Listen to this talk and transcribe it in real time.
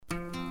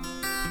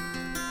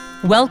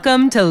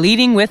Welcome to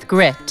Leading with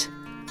Grit,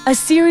 a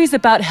series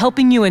about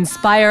helping you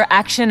inspire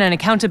action and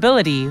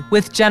accountability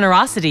with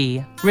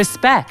generosity,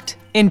 respect,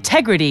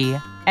 integrity,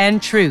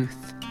 and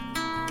truth.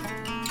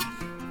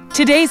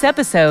 Today's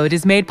episode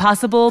is made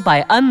possible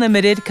by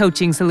Unlimited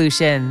Coaching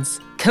Solutions,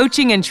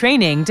 coaching and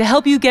training to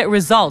help you get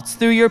results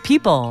through your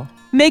people,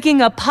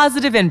 making a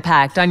positive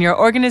impact on your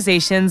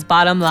organization's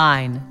bottom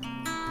line.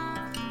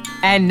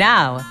 And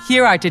now,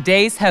 here are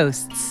today's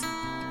hosts,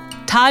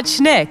 Todd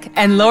Schnick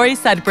and Lori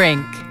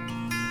Sudbrink.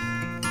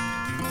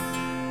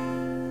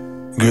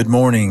 Good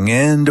morning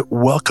and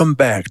welcome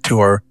back to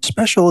our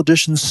special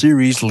edition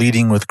series,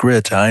 Leading with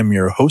Grit. I'm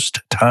your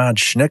host, Todd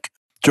Schnick,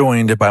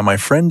 joined by my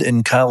friend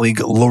and colleague,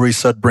 Lori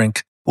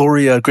Sudbrink.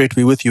 Lori, great to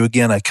be with you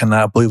again. I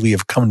cannot believe we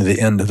have come to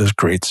the end of this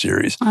great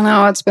series. I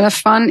know, it's been a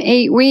fun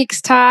 8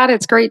 weeks, Todd.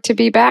 It's great to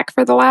be back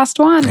for the last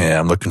one. Yeah,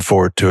 I'm looking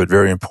forward to it.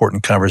 Very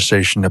important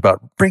conversation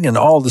about bringing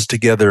all this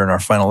together in our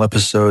final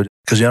episode.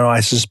 Because,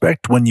 I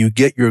suspect when you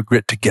get your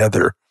grit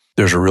together,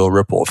 there's a real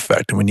ripple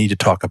effect, and we need to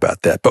talk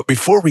about that. But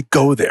before we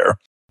go there,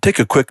 take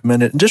a quick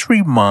minute and just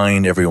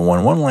remind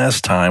everyone one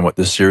last time what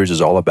this series is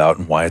all about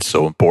and why it's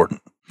so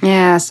important.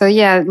 So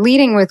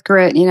leading with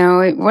grit,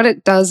 what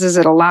it does is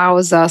it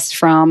allows us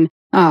from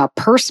a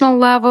personal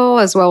level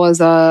as well as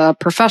a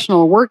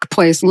professional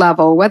workplace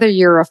level, whether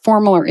you're a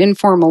formal or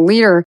informal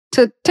leader,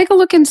 to take a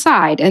look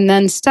inside and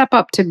then step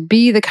up to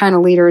be the kind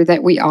of leader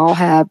that we all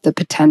have the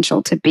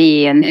potential to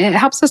be. And it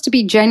helps us to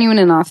be genuine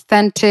and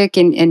authentic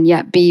and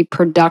yet be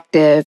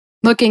productive.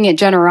 Looking at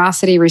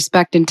generosity,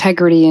 respect,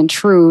 integrity, and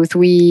truth,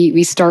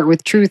 we start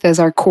with truth as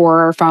our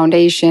core, our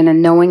foundation,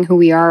 and knowing who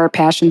we are, our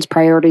passions,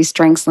 priorities,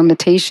 strengths,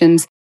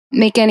 limitations.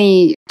 Make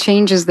any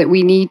changes that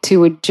we need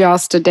to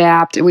adjust,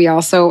 adapt. We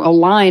also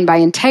align by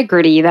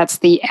integrity. That's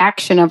the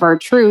action of our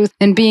truth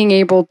and being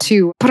able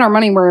to put our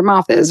money where our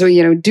mouth is.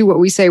 Do what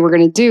we say we're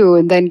going to do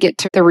and then get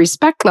to the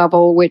respect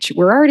level, which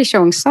we're already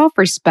showing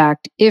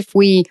self-respect if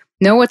we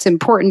know what's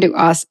important to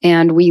us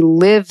and we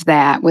live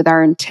that with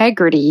our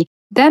integrity.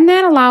 Then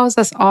that allows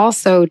us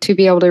also to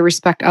be able to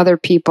respect other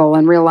people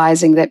and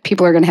realizing that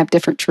people are going to have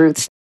different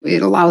truths.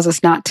 It allows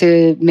us not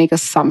to make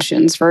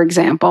assumptions, for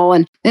example.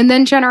 And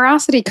then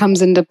generosity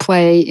comes into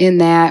play in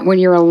that when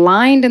you're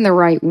aligned in the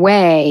right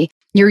way,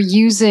 you're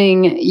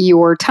using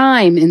your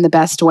time in the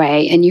best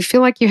way and you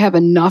feel like you have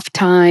enough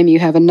time, you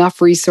have enough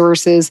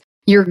resources.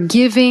 You're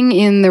giving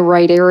in the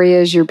right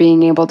areas. You're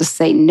being able to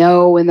say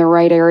no in the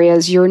right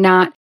areas. You're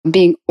not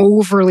being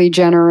overly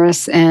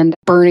generous and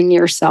burning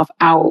yourself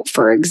out,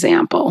 for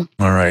example.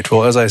 All right.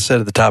 Well, as I said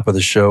at the top of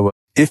the show,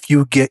 if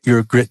you get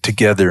your grit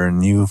together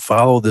and you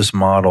follow this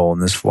model and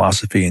this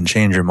philosophy and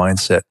change your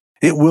mindset,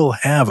 it will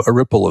have a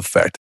ripple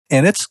effect.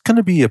 And it's going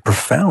to be a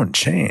profound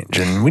change.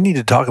 And we need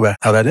to talk about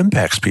how that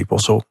impacts people.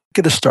 So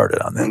get us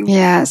started on that.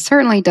 Yeah, it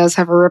certainly does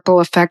have a ripple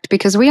effect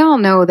because we all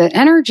know that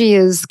energy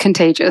is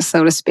contagious,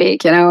 so to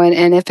speak,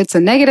 and if it's a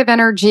negative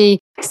energy,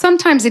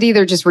 sometimes it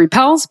either just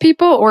repels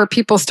people or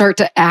people start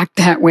to act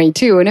that way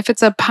too. And if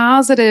it's a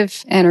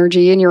positive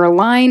energy and you're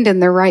aligned in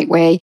the right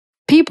way,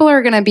 people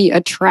are going to be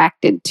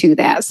attracted to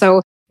that.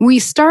 So we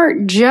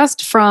start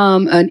just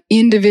from an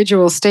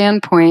individual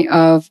standpoint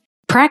of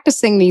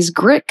practicing these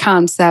grit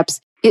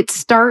concepts. It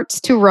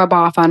starts to rub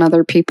off on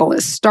other people.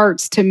 It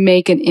starts to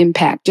make an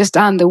impact just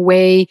on the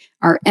way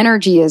our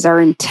energy is, our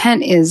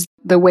intent is,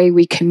 the way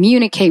we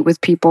communicate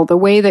with people, the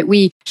way that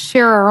we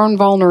share our own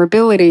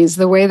vulnerabilities,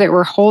 the way that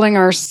we're holding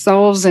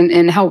ourselves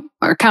and help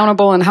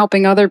accountable and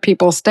helping other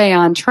people stay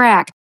on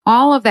track.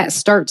 All of that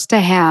starts to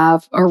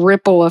have a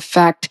ripple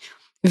effect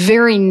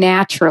very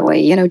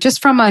naturally, just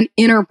from an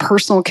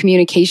interpersonal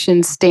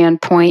communication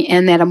standpoint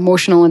and that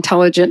emotional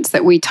intelligence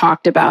that we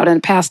talked about in a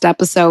past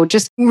episode,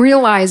 just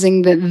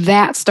realizing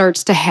that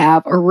starts to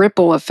have a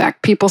ripple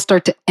effect. People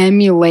start to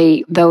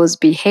emulate those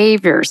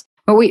behaviors.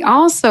 But we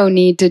also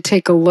need to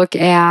take a look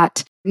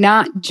at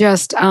not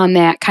just on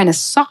that kind of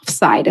soft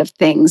side of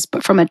things,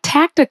 but from a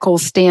tactical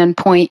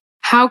standpoint,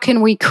 how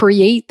can we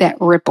create that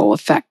ripple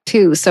effect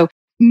too? So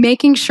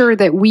making sure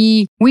that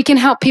we can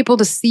help people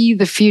to see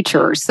the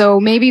future. So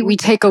maybe we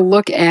take a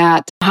look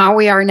at how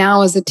we are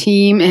now as a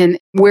team and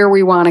where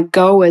we want to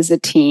go as a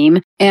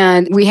team.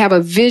 And we have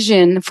a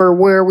vision for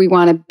where we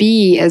want to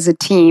be as a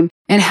team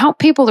and help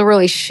people to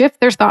really shift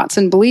their thoughts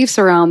and beliefs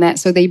around that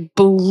so they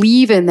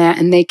believe in that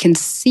and they can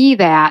see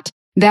that.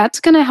 That's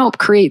going to help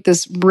create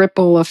this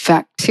ripple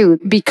effect too.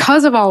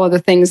 Because of all of the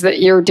things that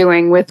you're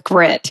doing with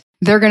grit,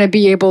 they're going to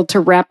be able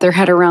to wrap their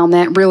head around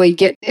that, really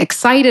get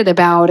excited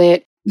about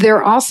it. There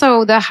are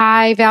also the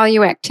high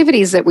value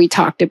activities that we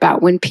talked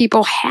about. When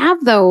people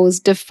have those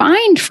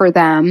defined for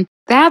them,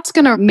 that's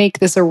going to make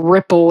this a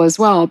ripple as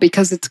well,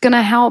 because it's going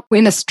to help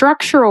in a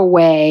structural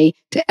way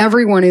to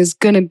everyone is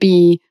going to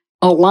be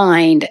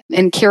aligned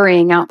and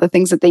carrying out the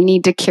things that they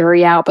need to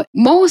carry out. But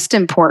most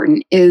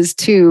important is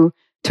to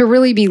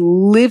really be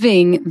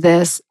living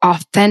this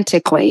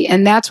authentically.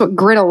 And that's what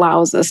grit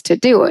allows us to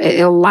do.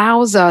 It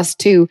allows us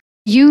to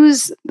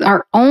use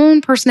our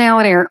own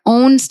personality, our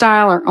own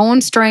style, our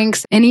own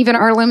strengths, and even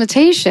our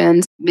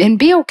limitations, and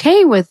be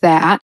okay with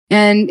that.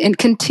 and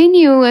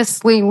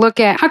continuously look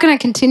at how can I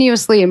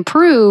continuously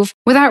improve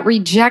without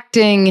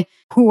rejecting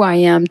who I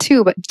am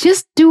too. But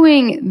just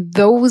doing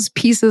those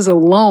pieces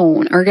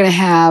alone are going to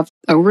have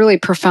a really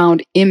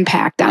profound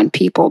impact on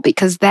people,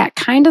 because that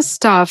kind of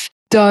stuff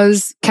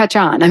does catch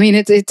on. I mean,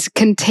 it's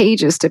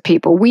contagious to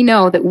people. We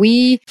know that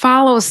we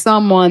follow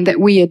someone that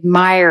we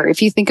admire.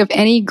 If you think of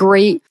any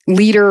great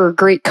leader or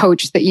great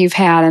coach that you've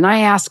had, and I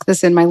ask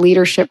this in my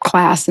leadership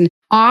class, and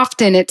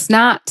often it's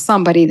not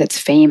somebody that's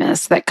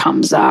famous that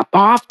comes up.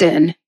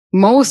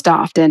 Most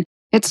often,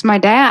 it's my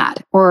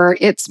dad or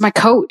it's my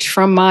coach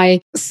from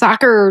my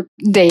soccer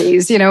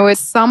days. It's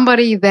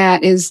somebody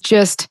that is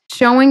just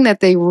showing that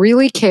they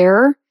really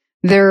care.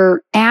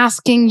 They're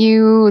asking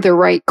you the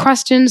right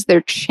questions.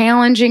 They're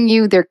challenging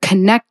you. They're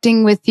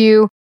connecting with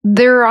you.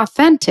 They're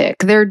authentic.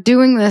 They're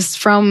doing this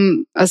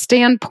from a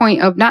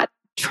standpoint of not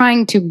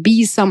trying to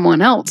be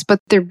someone else, but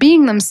they're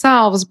being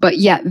themselves, but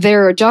yet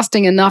they're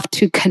adjusting enough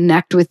to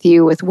connect with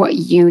you with what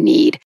you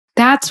need.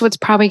 That's what's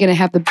probably going to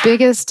have the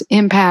biggest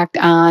impact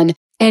on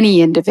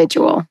any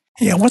individual.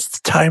 Yeah, what's the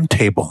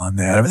timetable on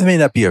that? I mean, it may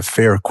not be a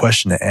fair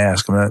question to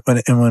ask.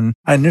 When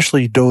I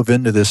initially dove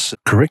into this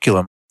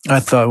curriculum, I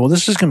thought, well,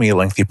 this is going to be a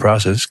lengthy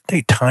process. It's going to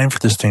take time for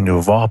this thing to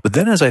evolve. But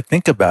then as I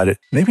think about it,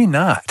 maybe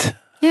not.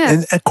 Yeah.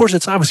 And of course,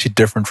 it's obviously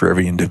different for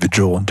every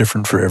individual and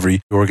different for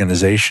every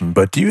organization.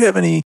 But do you have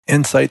any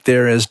insight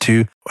there as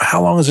to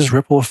how long is this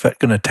ripple effect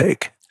going to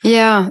take?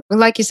 Yeah,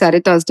 like you said,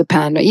 it does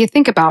depend. You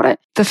think about it.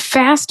 The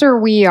faster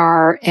we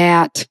are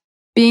at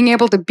being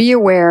able to be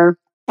aware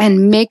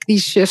and make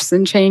these shifts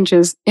and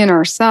changes in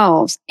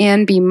ourselves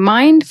and be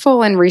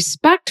mindful and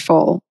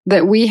respectful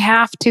that we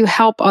have to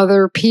help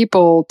other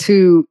people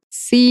to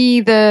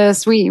see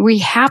this. We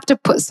have to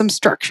put some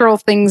structural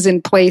things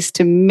in place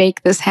to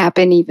make this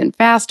happen even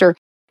faster.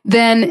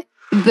 Then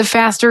the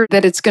faster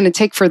that it's going to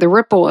take for the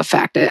ripple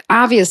effect.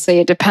 Obviously,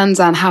 it depends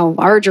on how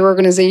large your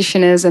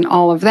organization is and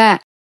all of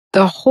that.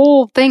 The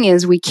whole thing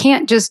is we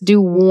can't just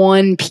do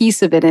one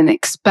piece of it and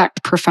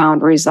expect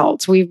profound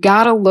results. We've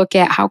got to look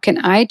at how can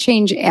I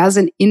change as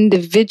an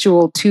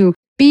individual to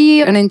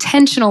be an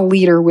intentional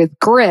leader with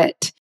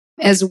grit,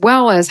 as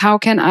well as how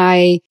can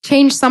I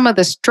change some of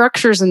the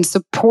structures and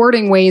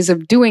supporting ways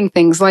of doing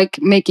things,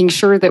 like making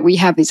sure that we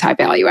have these high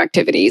value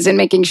activities and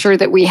making sure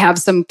that we have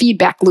some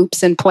feedback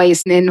loops in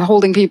place and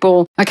holding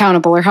people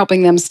accountable or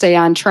helping them stay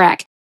on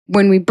track.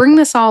 When we bring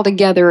this all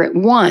together at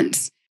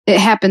once, it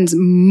happens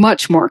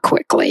much more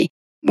quickly.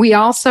 We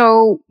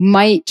also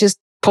might just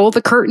pull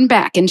the curtain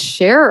back and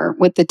share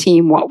with the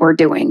team what we're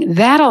doing.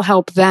 That'll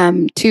help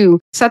them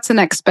to set an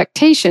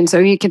expectation. So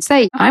you can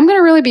say, I'm going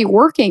to really be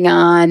working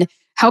on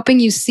helping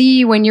you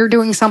see when you're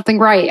doing something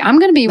right. I'm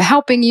going to be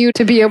helping you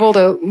to be able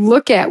to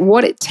look at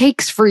what it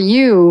takes for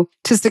you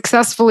to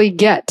successfully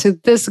get to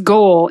this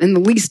goal in the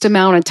least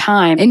amount of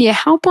time. And you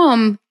help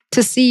them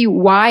to see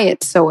why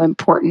it's so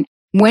important.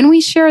 When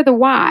we share the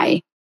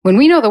why, when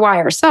we know the why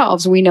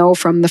ourselves, we know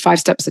from the 5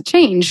 steps of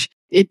change,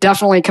 it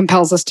definitely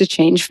compels us to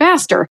change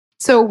faster.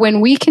 So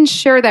when we can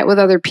share that with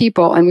other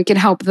people and we can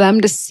help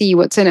them to see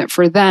what's in it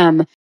for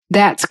them,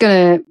 that's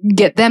going to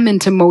get them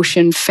into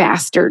motion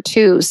faster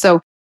too.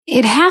 So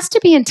it has to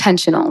be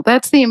intentional.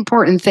 That's the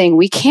important thing.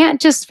 We can't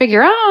just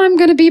figure, I'm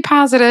going to be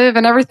positive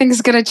and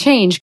everything's going to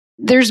change.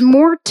 There's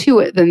more to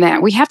it than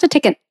that. We have to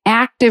take an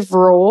active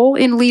role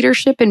in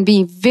leadership and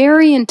be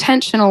very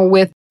intentional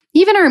with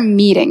even our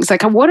meetings.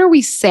 Like, what are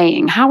we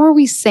saying? How are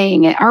we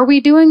saying it? Are we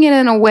doing it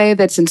in a way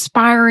that's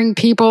inspiring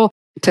people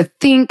to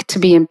think, to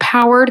be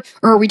empowered?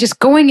 Or are we just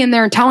going in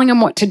there and telling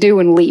them what to do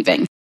and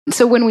leaving?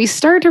 So when we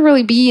start to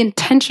really be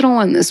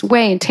intentional in this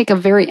way and take a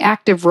very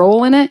active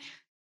role in it,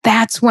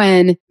 that's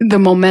when the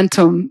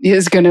momentum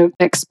is going to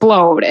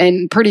explode.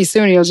 And pretty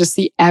soon you'll just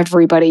see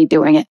everybody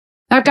doing it.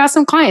 I've got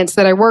some clients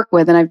that I work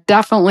with, and I've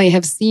definitely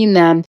have seen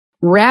them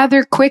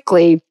rather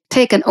quickly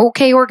take an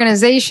okay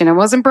organization. It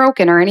wasn't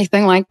broken or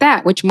anything like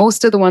that, which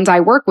most of the ones I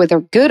work with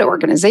are good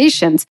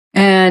organizations.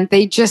 And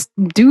they just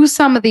do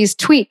some of these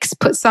tweaks,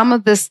 put some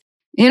of this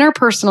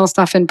interpersonal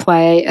stuff in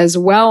play, as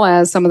well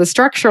as some of the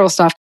structural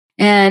stuff.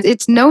 And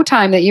it's no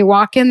time that you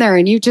walk in there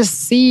and you just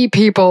see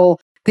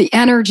people, the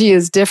energy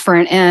is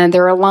different and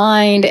they're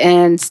aligned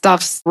and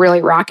stuff's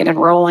really rocking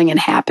and rolling and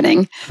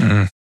happening.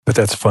 But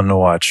that's fun to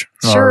watch.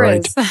 Sure All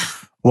right. is.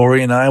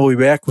 Lori and I will be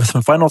back with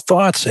some final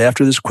thoughts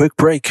after this quick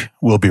break.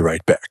 We'll be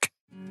right back.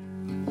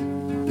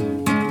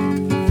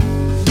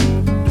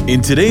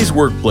 In today's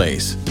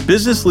workplace,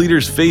 business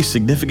leaders face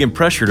significant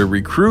pressure to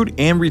recruit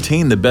and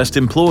retain the best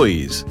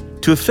employees,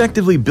 to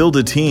effectively build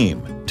a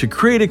team, to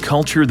create a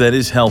culture that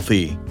is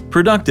healthy,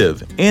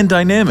 productive, and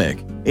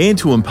dynamic, and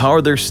to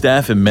empower their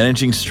staff in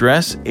managing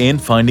stress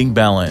and finding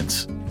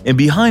balance. And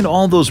behind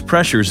all those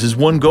pressures is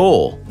one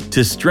goal: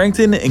 to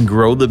strengthen and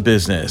grow the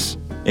business.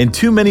 And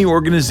too many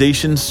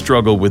organizations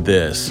struggle with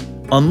this.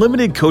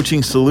 Unlimited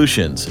Coaching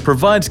Solutions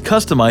provides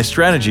customized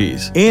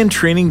strategies and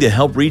training to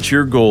help reach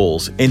your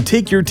goals and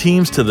take your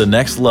teams to the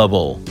next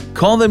level.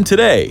 Call them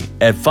today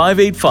at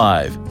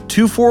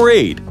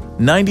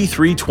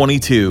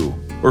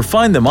 585-248-9322 or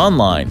find them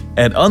online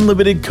at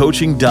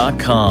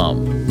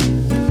unlimitedcoaching.com.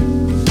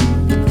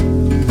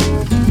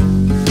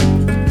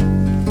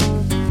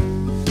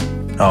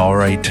 All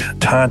right,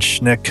 Todd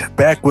Schnick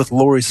back with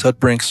Laurie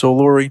Sudbrink. So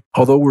Laurie,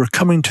 although we're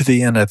coming to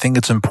the end, I think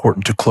it's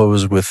important to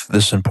close with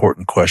this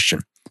important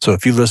question. So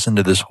if you listen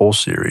to this whole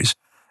series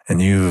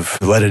and you've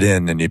let it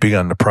in and you've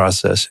begun the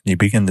process, and you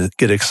begin to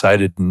get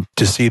excited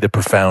to see the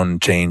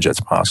profound change that's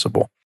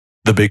possible,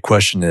 the big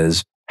question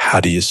is,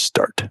 how do you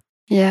start?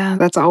 Yeah,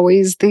 that's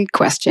always the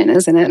question,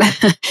 isn't it?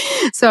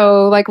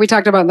 So like we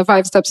talked about in the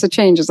 5 steps of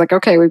change, it's like,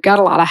 okay, we've got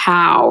a lot of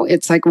how.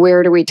 It's like,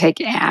 where do we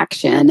take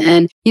action?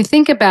 And you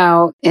think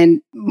about,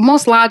 and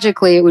most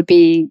logically, it would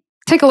be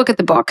take a look at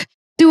the book,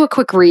 do a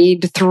quick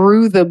read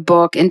through the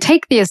book and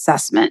take the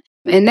assessment.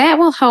 And that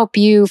will help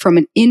you from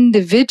an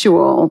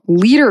individual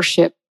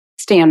leadership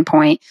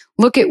standpoint,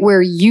 look at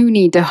where you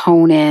need to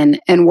hone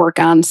in and work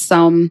on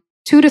some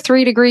 2 to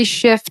 3 degree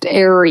shift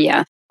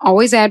area.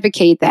 Always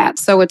advocate that.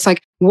 So it's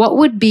like, what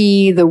would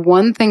be the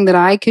one thing that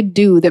I could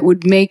do that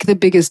would make the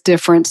biggest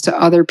difference to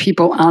other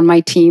people on my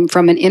team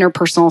from an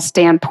interpersonal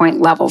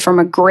standpoint level, from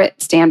a grit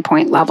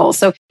standpoint level?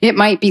 So it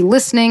might be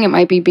listening. It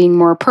might be being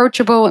more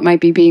approachable. It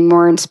might be being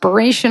more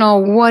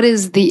inspirational. What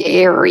is the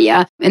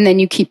area? And then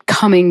you keep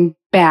coming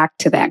back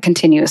to that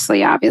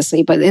continuously,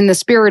 obviously. But in the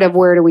spirit of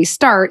where do we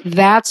start,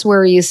 that's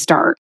where you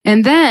start.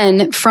 And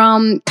then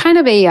from kind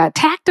of a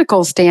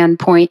tactical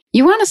standpoint,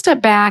 you want to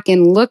step back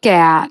and look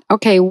at,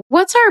 okay,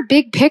 what's our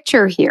big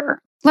picture here?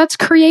 Let's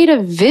create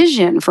a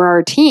vision for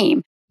our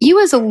team.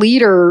 You as a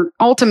leader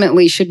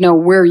ultimately should know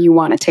where you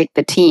want to take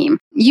the team.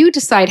 You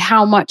decide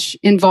how much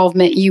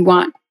involvement you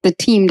want the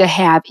team to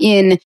have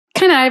in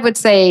kind of, I would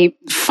say,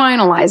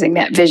 finalizing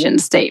that vision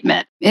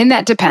statement. And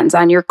that depends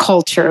on your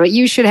culture.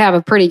 You should have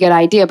a pretty good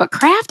idea, but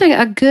craft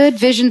a good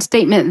vision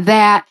statement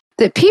that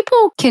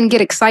people can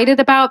get excited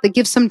about, that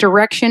gives some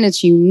direction.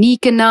 It's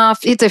unique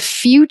enough. It's a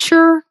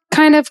future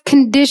kind of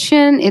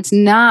condition. It's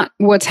not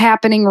what's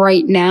happening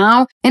right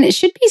now. And it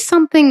should be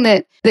something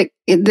that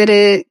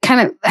it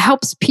kind of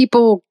helps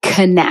people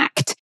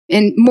connect.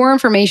 And more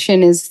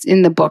information is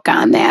in the book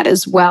on that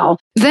as well.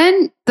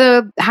 Then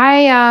the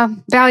high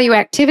value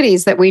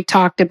activities that we've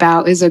talked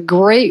about is a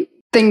great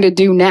thing to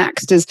do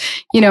next, is,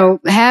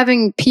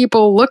 having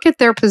people look at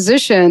their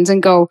positions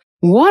and go,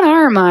 what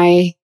are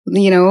my,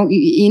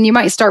 and you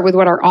might start with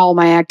what are all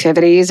my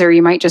activities, or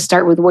you might just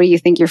start with what do you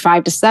think your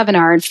 5 to 7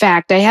 are. In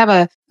fact, I have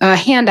a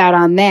handout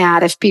on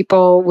that if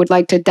people would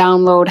like to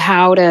download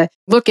how to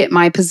look at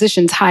my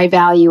position's high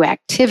value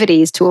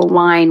activities to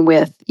align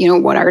with,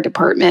 what our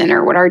department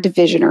or what our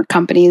division or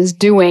company is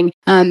doing.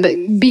 But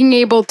being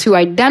able to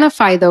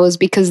identify those,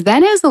 because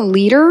then as a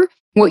leader,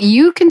 what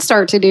you can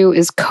start to do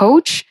is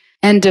coach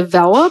and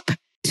develop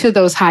to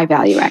those high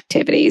value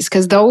activities,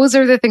 because those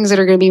are the things that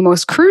are going to be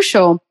most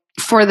crucial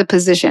for the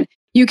position.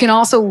 You can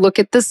also look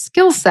at the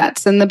skill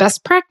sets and the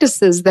best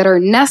practices that are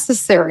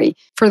necessary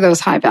for those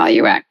high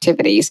value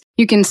activities.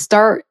 You can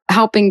start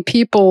helping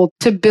people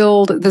to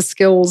build the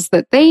skills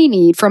that they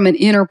need from an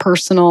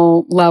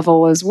interpersonal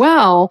level as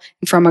well,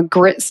 from a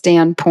grit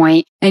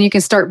standpoint, and you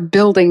can start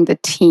building the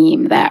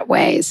team that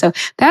way. So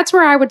that's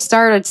where I would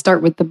start. I'd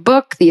start with the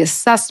book, the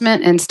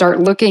assessment, and start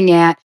looking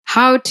at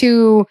how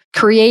to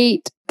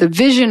create the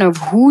vision of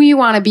who you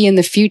want to be in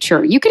the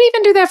future. You could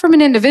even do that from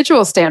an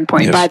individual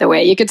standpoint, yes. By the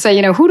way. You could say,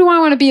 who do I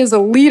want to be as a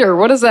leader?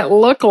 What does that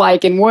look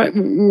like? And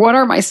what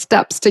are my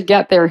steps to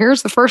get there?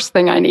 Here's the first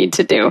thing I need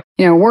to do.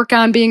 Work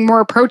on being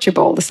more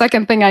approachable. The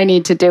second thing I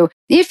need to do.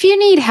 If you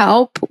need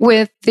help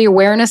with the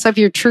awareness of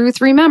your truth,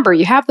 remember,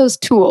 you have those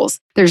tools.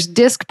 There's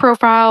DISC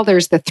Profile.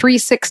 There's the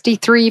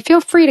 363.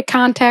 Feel free to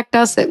contact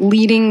us at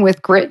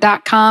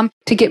leadingwithgrit.com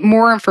to get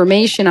more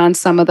information on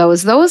some of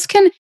those. Those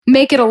can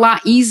make it a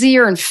lot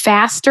easier and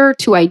faster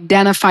to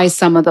identify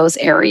some of those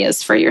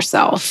areas for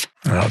yourself.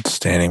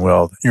 Outstanding.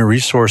 Well, your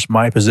resource,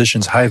 My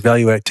Position's High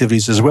Value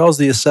Activities, as well as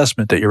the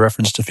assessment that you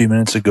referenced a few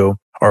minutes ago,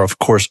 are of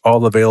course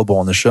all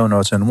available in the show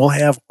notes. And we'll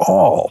have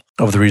all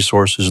of the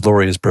resources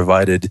Laurie has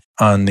provided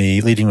on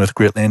the Leading with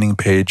Grit landing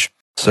page.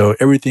 So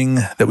everything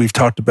that we've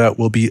talked about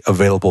will be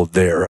available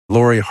there.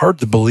 Laurie, hard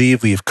to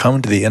believe we've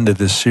come to the end of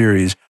this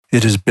series.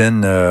 It has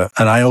been an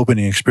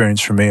eye-opening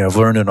experience for me. I've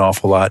learned an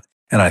awful lot.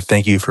 And I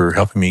thank you for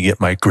helping me get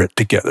my grit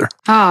together.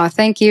 Oh,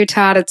 thank you,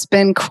 Todd. It's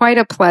been quite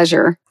a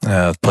pleasure.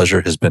 The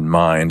pleasure has been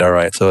mine. All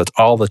right. So that's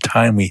all the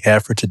time we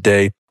have for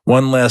today.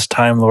 One last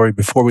time, Laurie,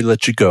 before we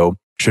let you go,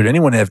 should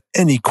anyone have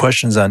any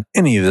questions on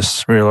any of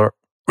this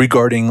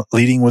regarding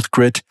Leading with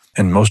Grit,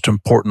 and most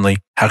importantly,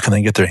 how can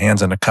they get their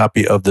hands on a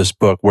copy of this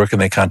book? Where can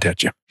they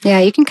contact you? Yeah,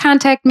 you can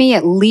contact me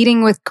at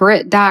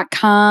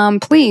leadingwithgrit.com.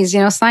 Please,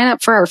 sign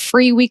up for our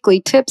free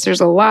weekly tips.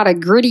 There's a lot of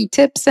gritty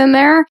tips in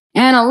there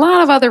and a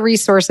lot of other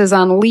resources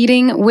on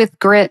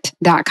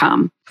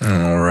leadingwithgrit.com.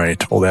 All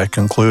right. Well, that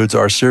concludes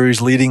our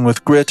series, Leading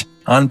with Grit.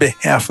 On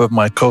behalf of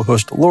my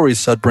co-host, Laurie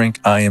Sudbrink,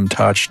 I am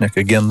Todd Schnick.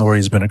 Again, Laurie,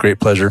 it's been a great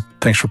pleasure.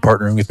 Thanks for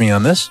partnering with me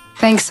on this.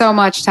 Thanks so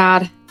much,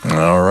 Todd.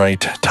 All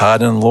right.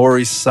 Todd and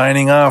Laurie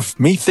signing off.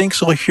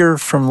 Methinks we'll hear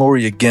from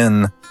Laurie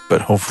again,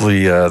 but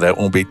hopefully that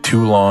won't be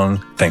too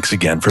long. Thanks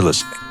again for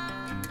listening.